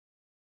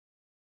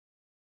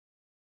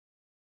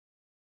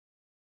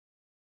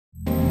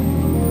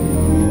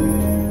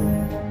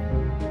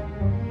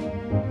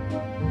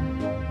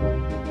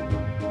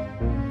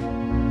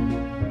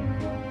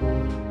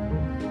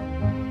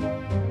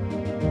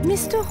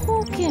Mr.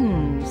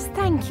 Hawkins,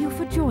 thank you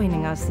for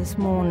joining us this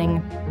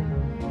morning.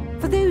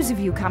 For those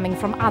of you coming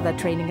from other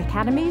training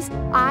academies,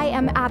 I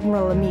am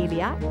Admiral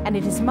Amelia, and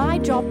it is my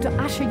job to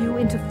usher you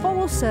into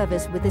full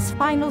service with this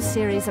final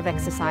series of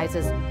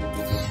exercises.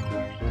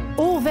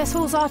 All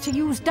vessels are to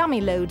use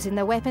dummy loads in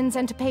their weapons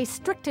and to pay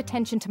strict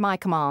attention to my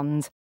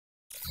commands.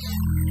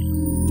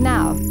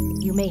 Now,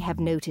 you may have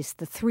noticed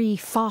the 3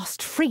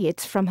 fast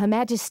frigates from Her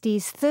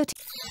Majesty's 30...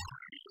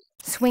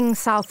 swing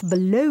south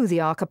below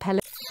the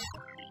archipelago.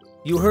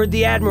 You heard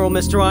the Admiral,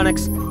 Mr.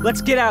 Onyx.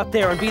 Let's get out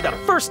there and be the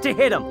first to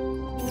hit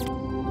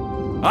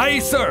him. Aye,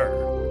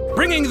 sir.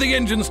 Bringing the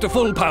engines to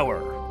full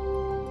power.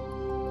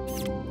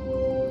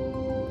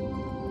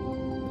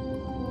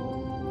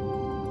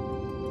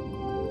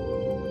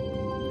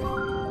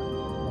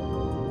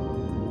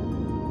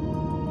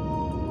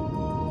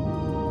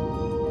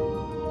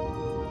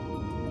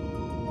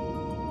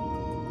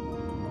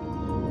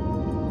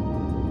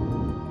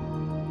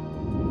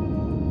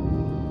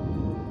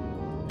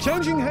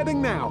 Changing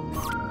heading now.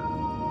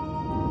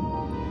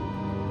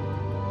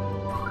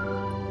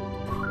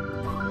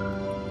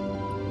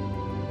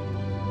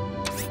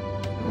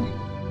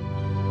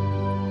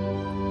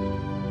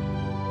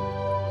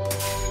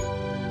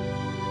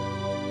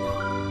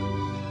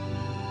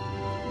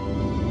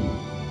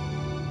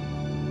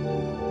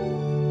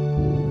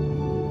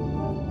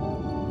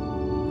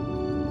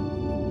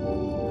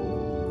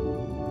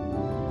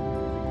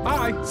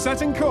 Aye,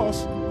 setting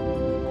course.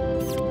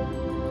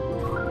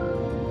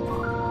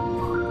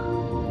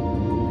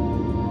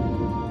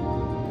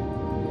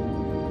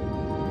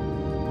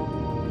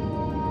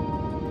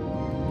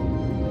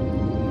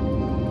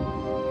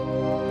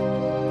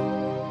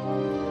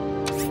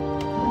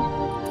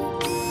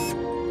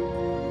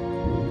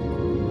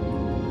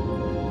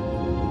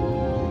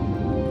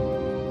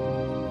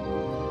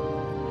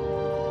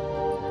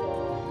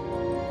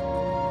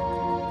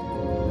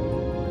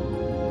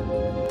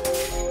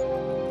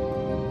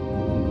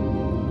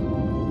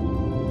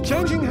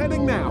 Changing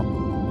heading now.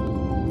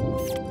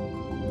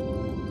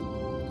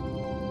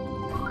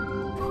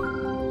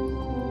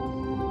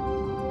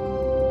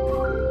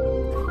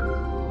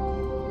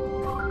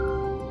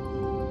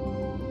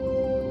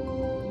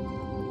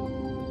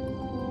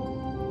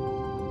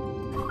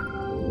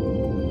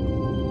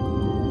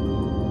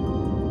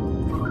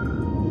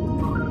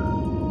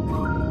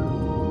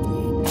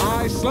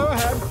 Aye, slow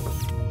ahead.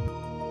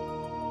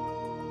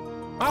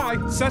 Aye,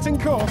 setting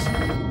course.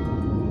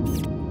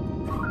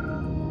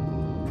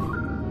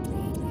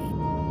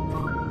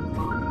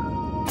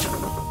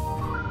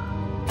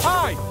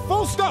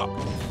 Full stop!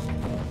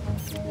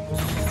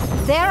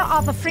 There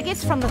are the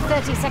frigates from the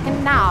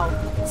 32nd now.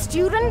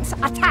 Students,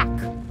 attack!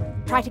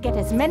 Try to get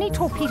as many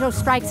torpedo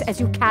strikes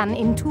as you can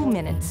in 2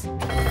 minutes.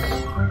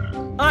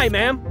 Aye,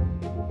 ma'am.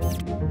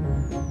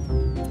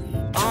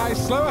 Aye,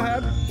 slow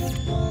ahead.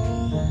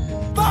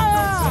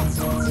 Fire!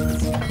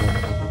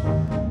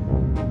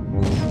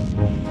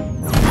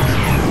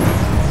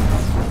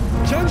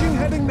 Changing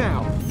heading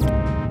now.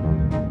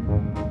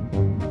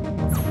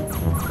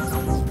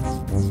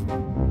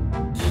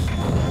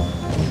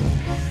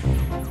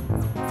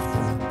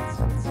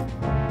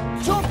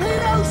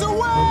 Torpedoes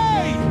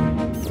away!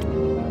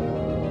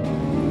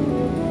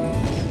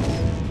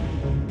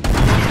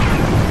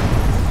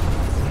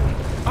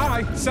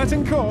 Aye,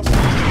 setting course.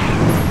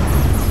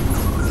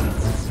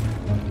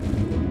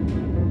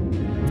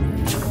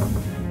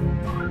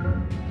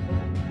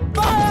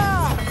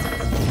 Fire!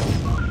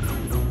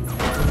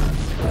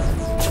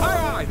 Aye,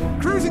 aye,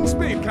 cruising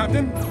speed,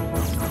 Captain.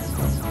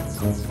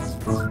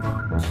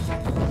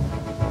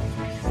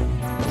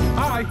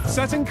 Aye,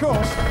 setting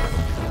course.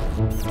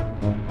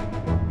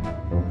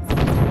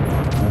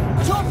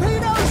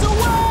 Torpedoes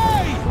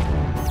away!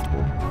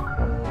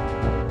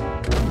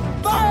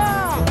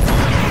 Fire!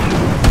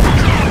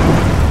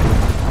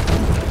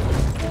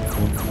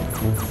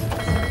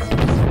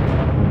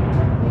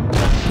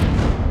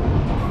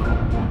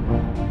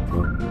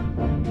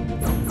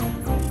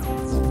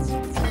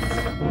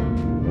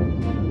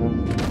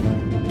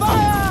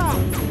 Fire!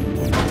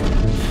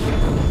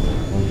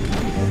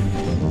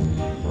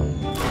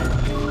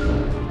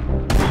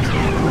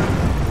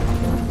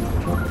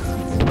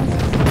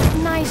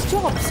 Nice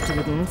job,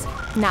 students.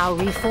 Now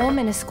reform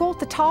and escort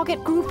the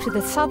target group to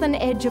the southern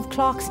edge of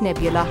Clark's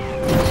Nebula.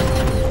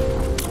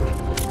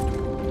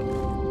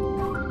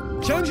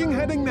 Changing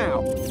heading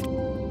now.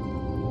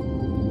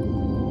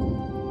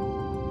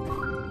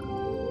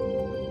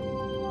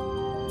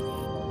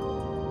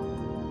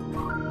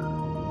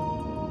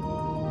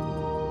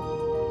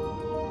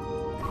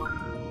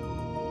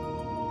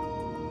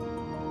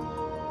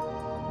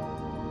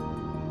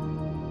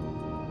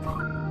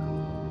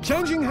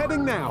 Changing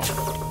heading now.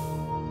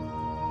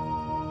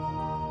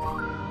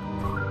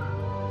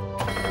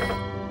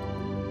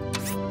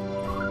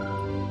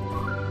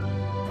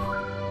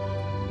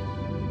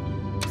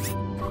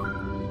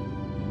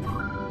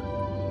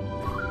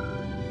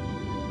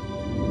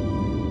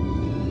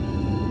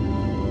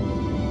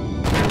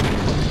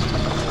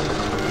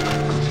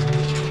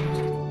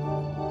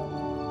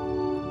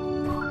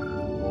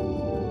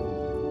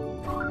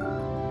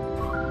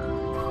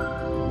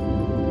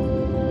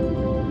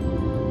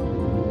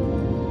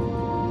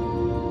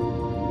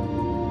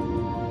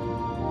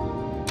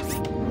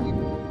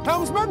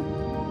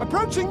 Helmsman!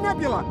 Approaching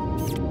nebula!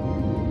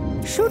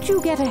 Should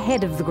you get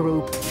ahead of the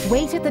group,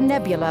 wait at the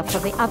nebula for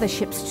the other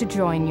ships to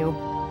join you.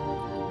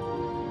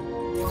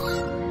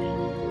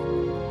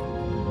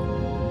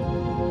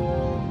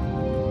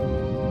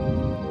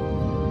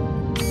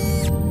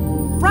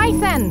 Right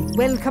then,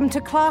 welcome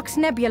to Clark's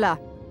Nebula.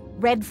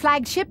 Red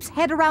flagships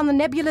head around the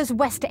nebula's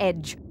west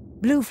edge.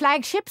 Blue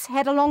flagships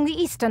head along the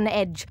eastern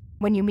edge.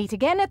 When you meet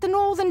again at the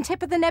northern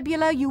tip of the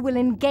nebula, you will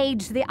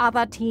engage the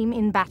other team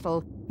in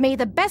battle. May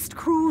the best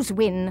crews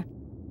win.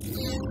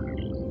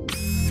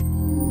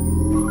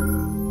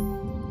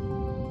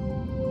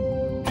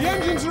 The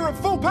engines are at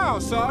full power,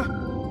 sir!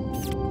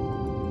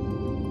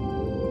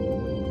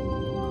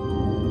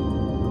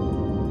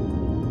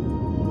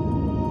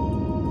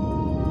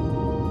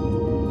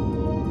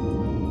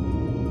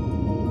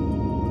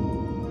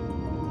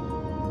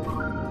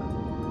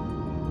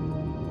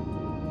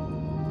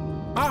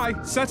 Aye,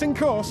 setting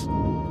course.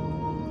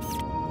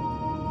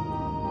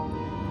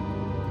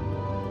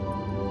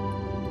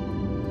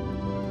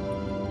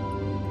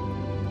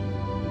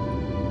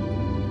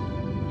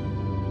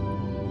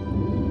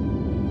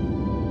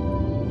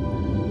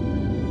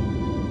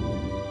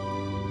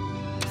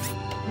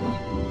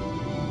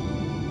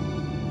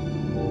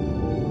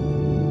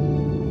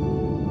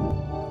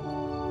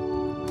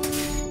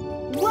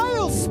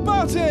 Whale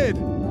spotted!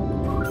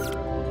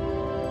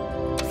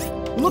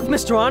 Look,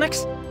 Mr.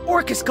 Onyx!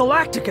 Orcus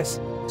Galacticus!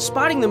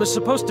 Spotting them is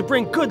supposed to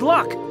bring good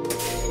luck!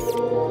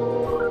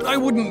 I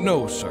wouldn't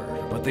know, sir,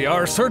 but they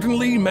are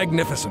certainly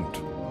magnificent.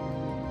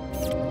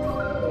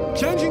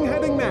 Changing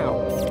heading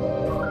now.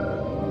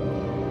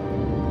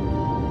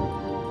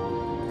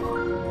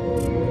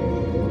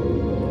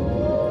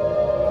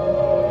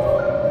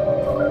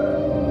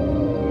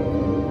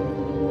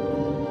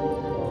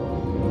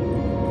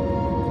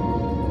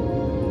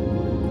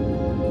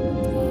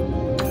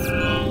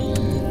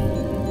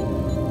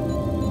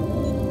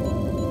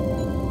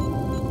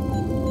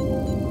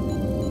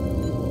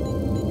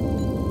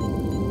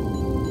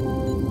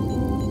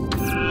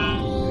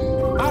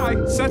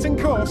 Setting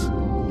course.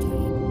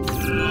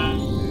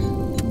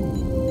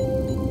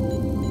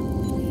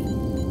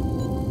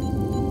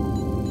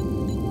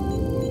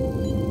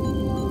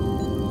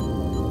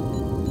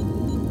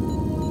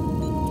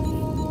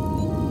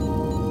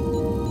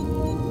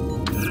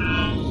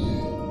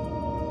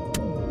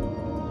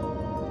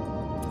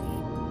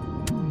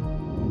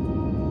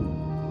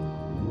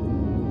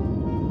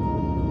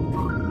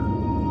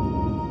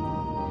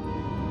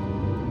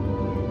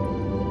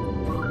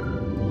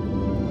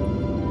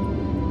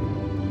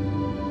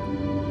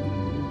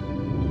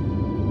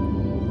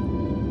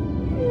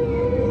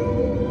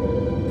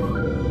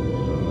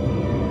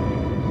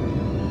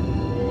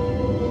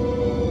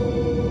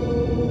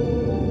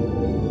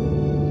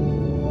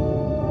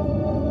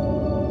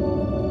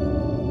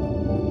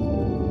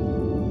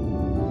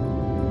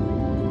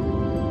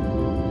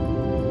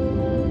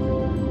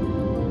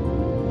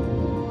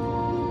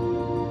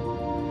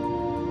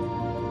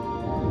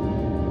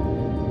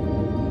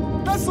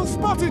 Vessel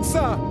spotted,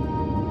 sir!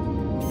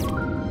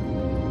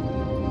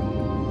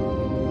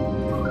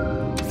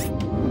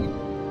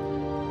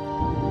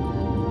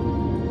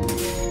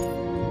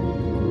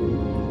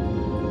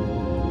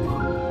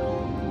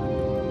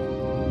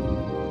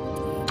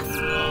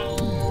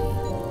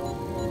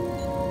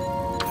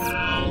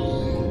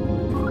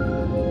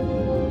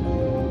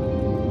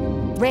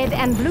 Red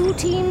and blue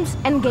teams,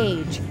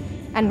 engage.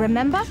 And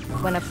remember,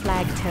 when a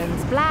flag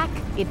turns black,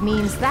 it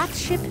means that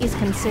ship is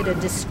considered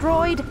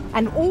destroyed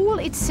and all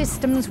its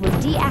systems will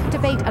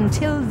deactivate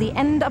until the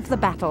end of the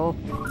battle.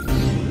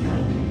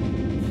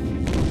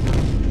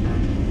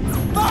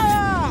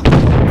 Fire!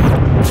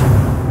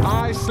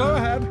 Aye, slow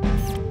ahead.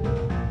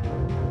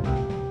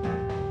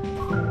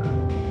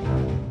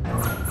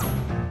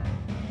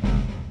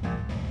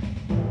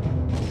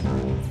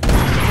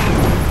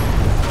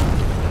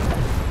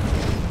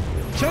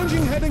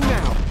 Changing heading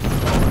now.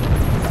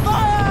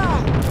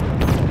 Fire!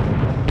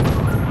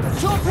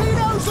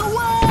 Torpedoes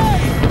away!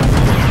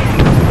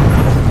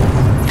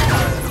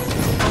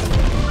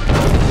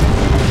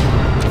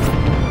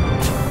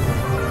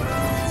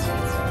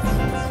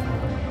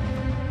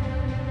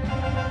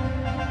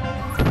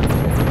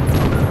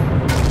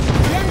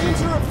 The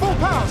engines are at full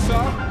power,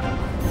 sir.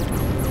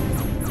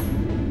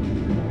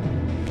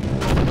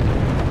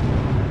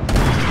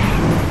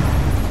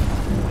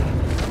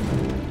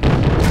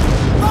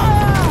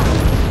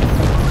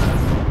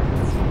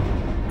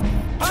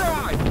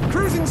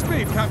 Cruising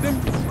speed, Captain.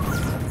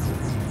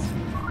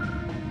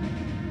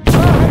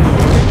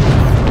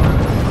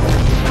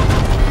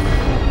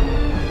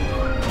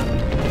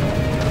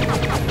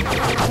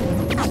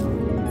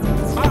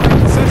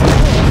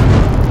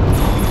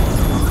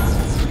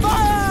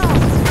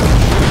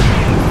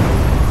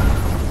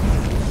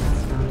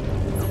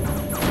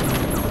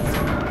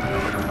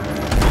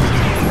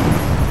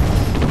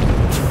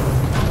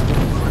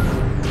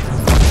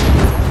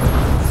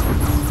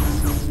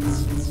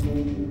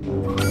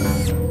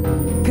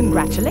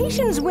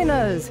 Congratulations,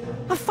 winners!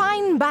 A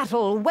fine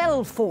battle,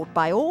 well fought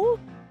by all.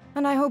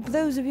 And I hope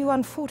those of you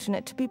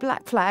unfortunate to be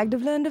black flagged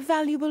have learned a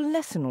valuable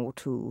lesson or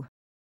two.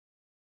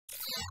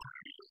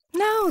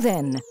 Now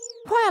then,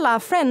 while our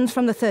friends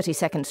from the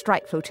 32nd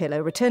Strike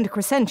Flotilla return to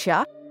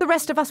Crescentia, the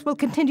rest of us will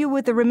continue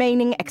with the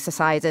remaining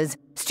exercises.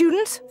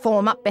 Students,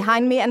 form up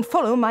behind me and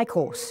follow my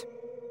course.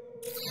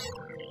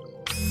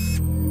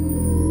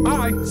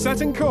 Aye,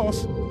 setting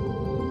course.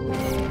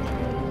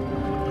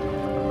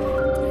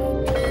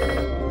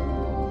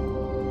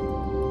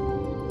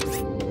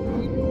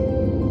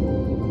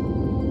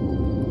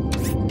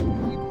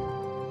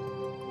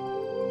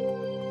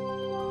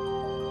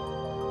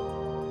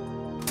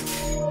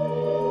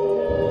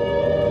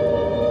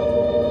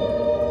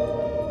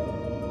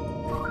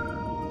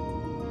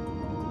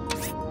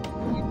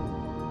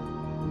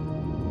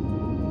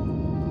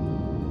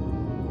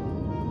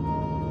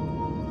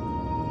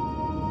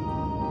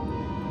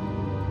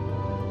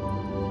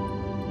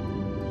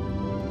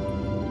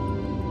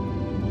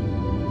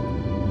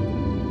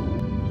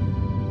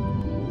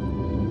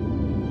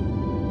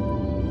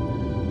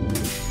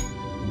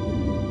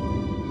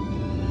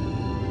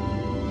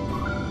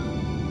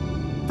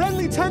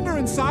 Friendly tender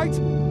in sight!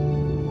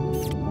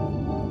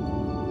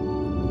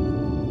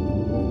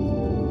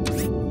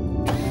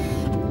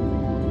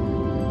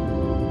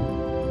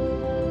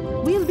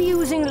 We'll be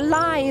using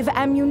live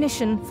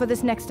ammunition for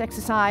this next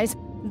exercise.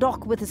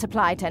 Dock with the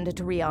supply tender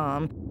to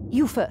rearm.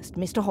 You first,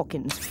 Mr.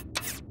 Hawkins.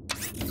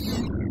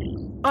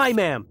 Aye,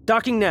 ma'am.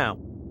 Docking now.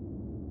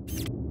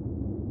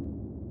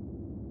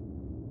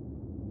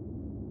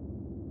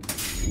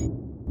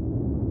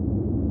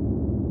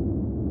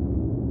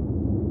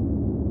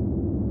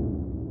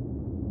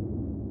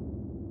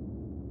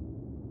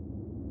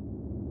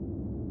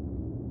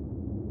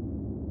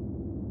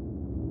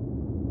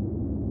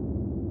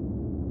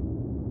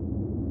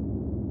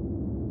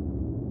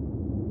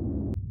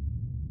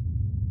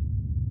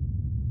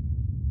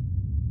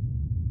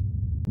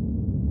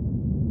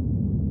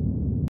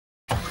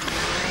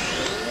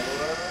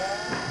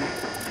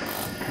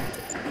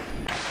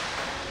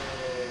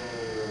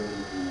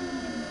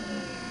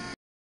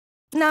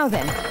 Now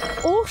then,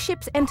 all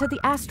ships enter the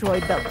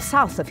asteroid belt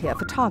south of here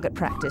for target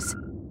practice.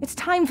 It's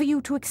time for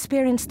you to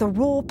experience the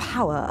raw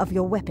power of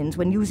your weapons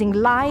when using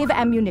live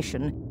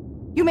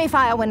ammunition. You may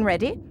fire when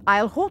ready.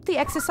 I'll halt the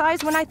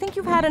exercise when I think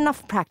you've had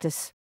enough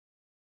practice.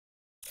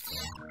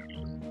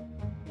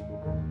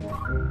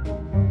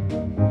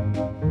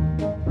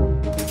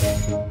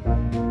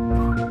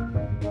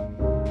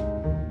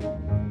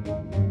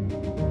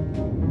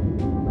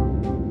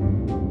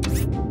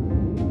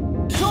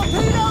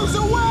 Torpedoes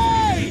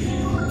away!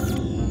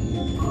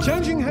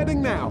 Changing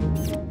heading now.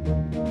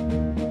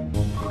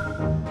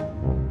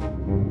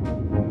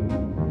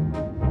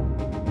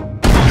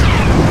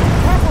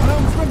 Careful,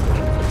 helmsman!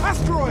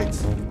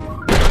 Asteroids!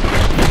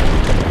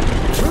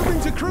 Moving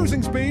to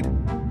cruising speed.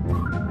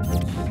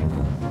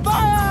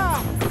 Fire!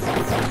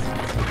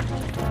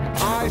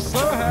 Aye,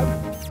 slow ahead.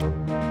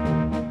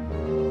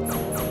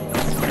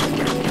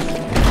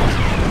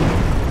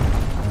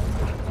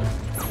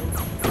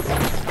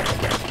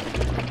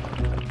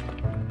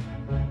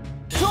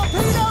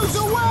 Torpedoes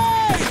away!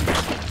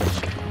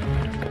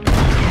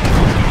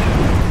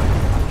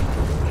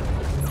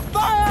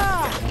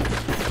 Fire!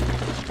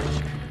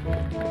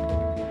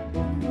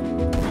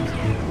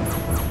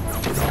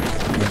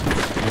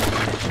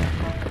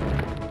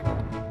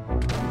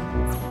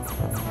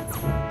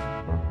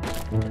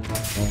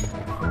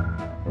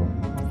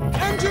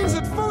 Engines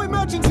at full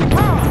emergency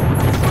power!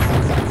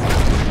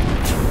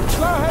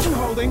 Slow ahead and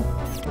holding.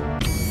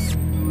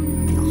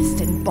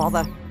 Blasted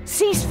bother.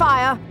 Cease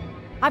fire!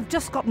 I've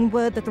just gotten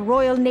word that the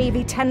Royal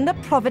Navy tender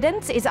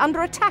Providence is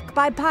under attack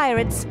by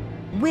pirates.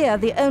 We're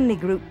the only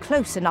group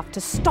close enough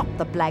to stop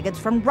the blackguards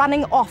from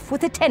running off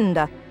with the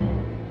tender.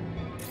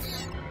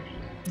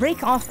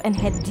 Break off and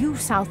head due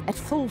south at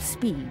full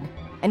speed.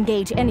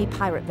 Engage any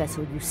pirate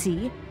vessel you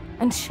see,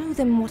 and show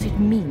them what it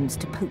means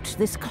to poach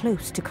this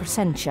close to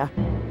Crescentia.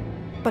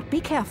 But be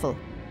careful.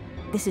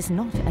 This is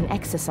not an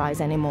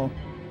exercise anymore.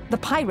 The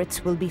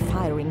pirates will be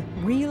firing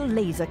real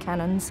laser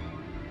cannons.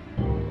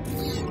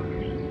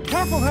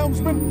 Careful,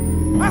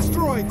 helmsman!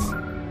 Asteroids!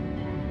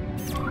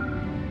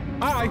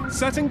 Aye,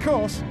 setting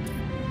course.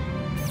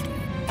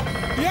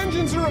 The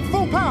engines are at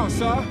full power,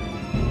 sir.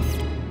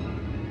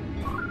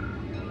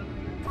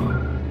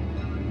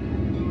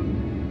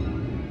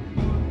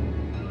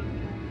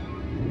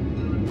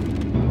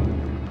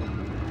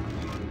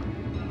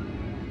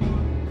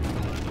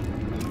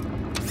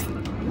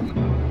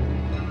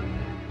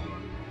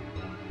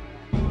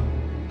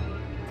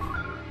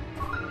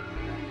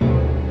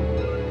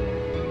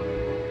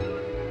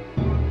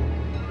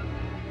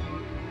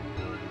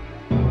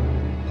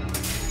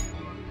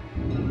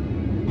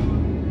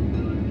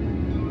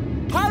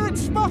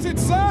 Spotted,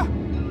 sir!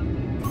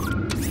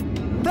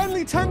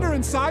 Friendly tender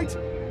in sight!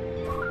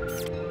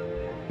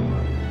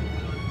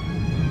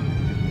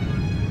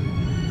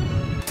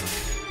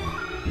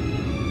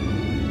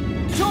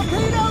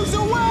 Torpedoes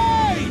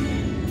away!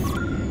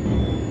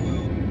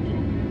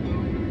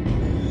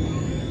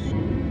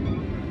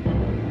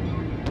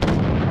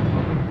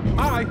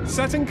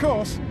 setting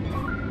course.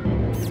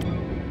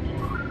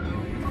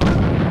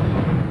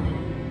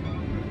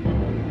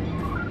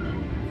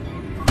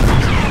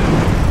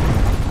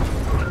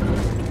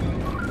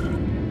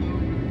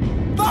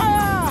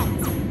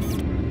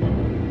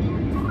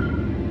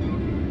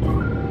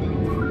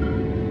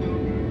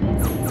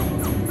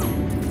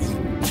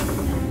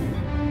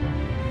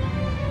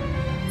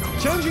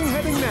 Changing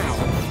heading now.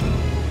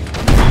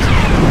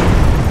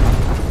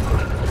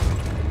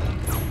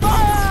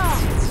 Fire!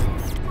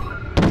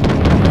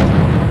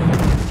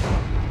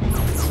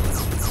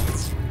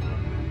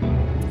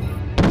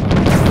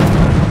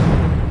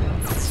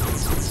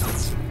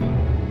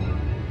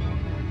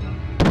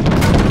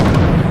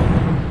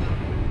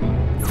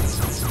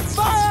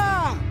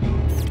 Fire!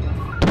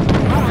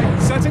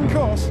 Alright, setting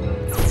course.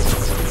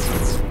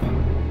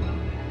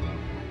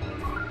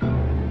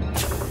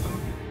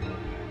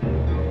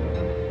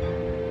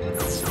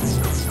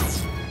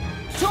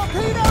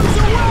 Torpedoes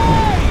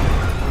away!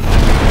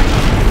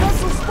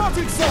 Vessel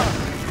spotted, sir!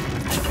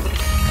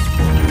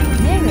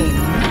 Very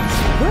nice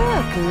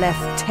work,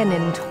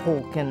 Lieutenant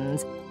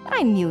Hawkins.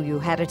 I knew you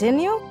had it in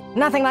you.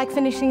 Nothing like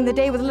finishing the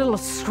day with a little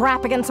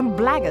scrap against some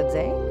blackguards,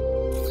 eh?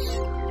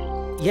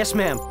 Yes,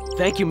 ma'am.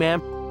 Thank you,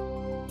 ma'am.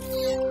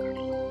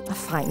 A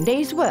fine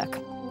day's work.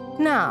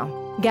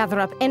 Now, gather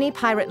up any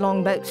pirate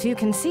longboats you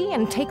can see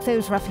and take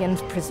those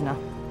ruffians prisoner.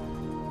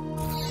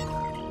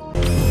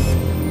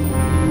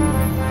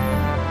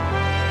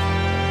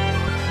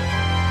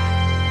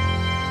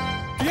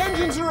 The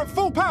engines are at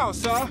full power,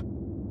 sir!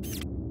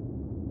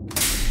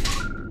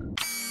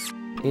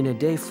 In a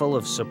day full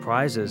of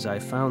surprises, I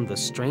found the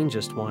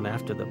strangest one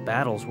after the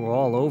battles were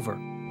all over.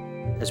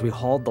 As we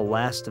hauled the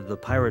last of the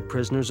pirate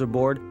prisoners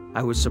aboard,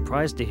 I was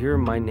surprised to hear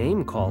my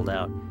name called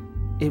out.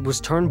 It was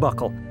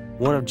Turnbuckle,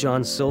 one of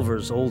John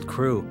Silver's old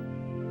crew.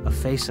 A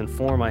face and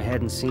form I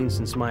hadn't seen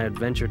since my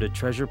adventure to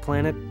Treasure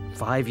Planet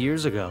 5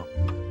 years ago.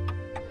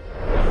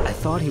 I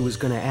thought he was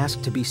going to ask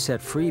to be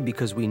set free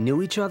because we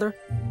knew each other,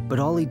 but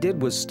all he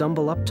did was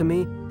stumble up to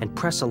me and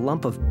press a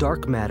lump of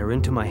dark matter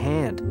into my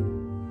hand.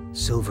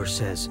 Silver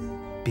says,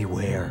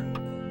 "Beware,"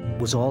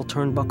 was all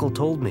Turnbuckle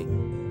told me.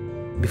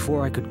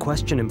 Before I could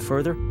question him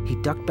further, he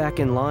ducked back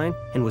in line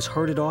and was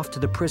herded off to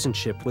the prison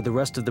ship with the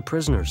rest of the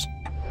prisoners.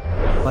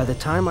 By the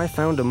time I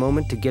found a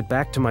moment to get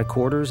back to my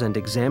quarters and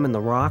examine the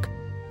rock,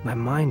 my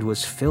mind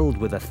was filled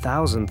with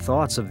 1,000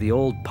 thoughts of the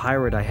old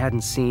pirate I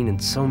hadn't seen in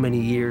so many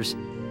years.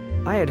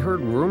 I had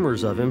heard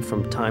rumors of him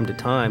from time to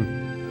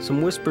time,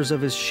 some whispers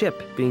of his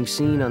ship being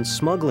seen on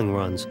smuggling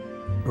runs,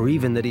 or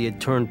even that he had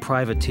turned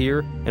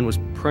privateer and was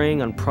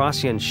preying on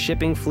Procyon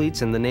shipping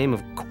fleets in the name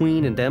of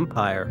Queen and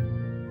Empire.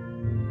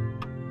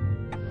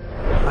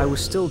 I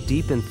was still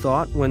deep in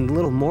thought when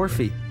little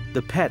Morphe,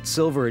 the pet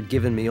Silver had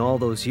given me all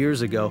those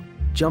years ago,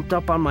 jumped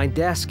up on my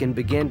desk and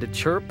began to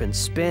chirp and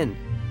spin.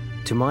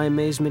 To my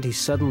amazement, he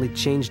suddenly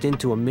changed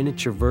into a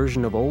miniature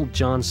version of old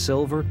John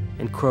Silver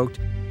and croaked,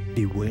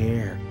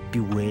 "Beware,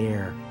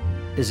 beware,"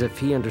 as if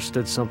he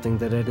understood something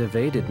that had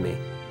evaded me.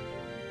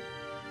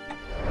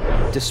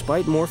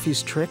 Despite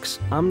Morphe's tricks,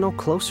 I'm no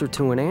closer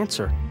to an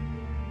answer.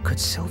 Could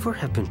Silver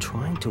have been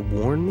trying to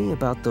warn me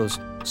about those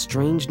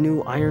strange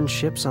new iron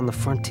ships on the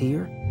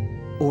frontier?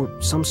 Or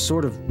some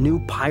sort of new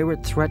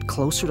pirate threat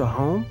closer to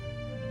home?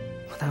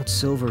 Without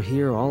Silver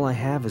here, all I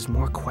have is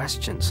more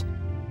questions.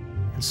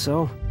 And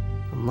so,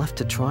 I'm left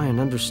to try and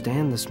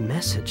understand this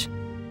message.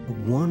 The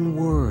one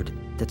word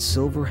that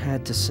Silver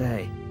had to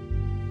say.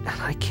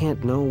 And I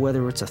can't know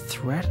whether it's a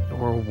threat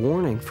or a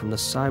warning from the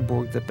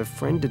cyborg that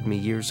befriended me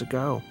years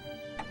ago.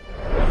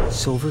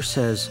 Silver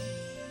says,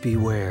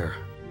 "Beware."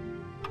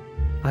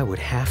 I would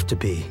have to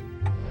be.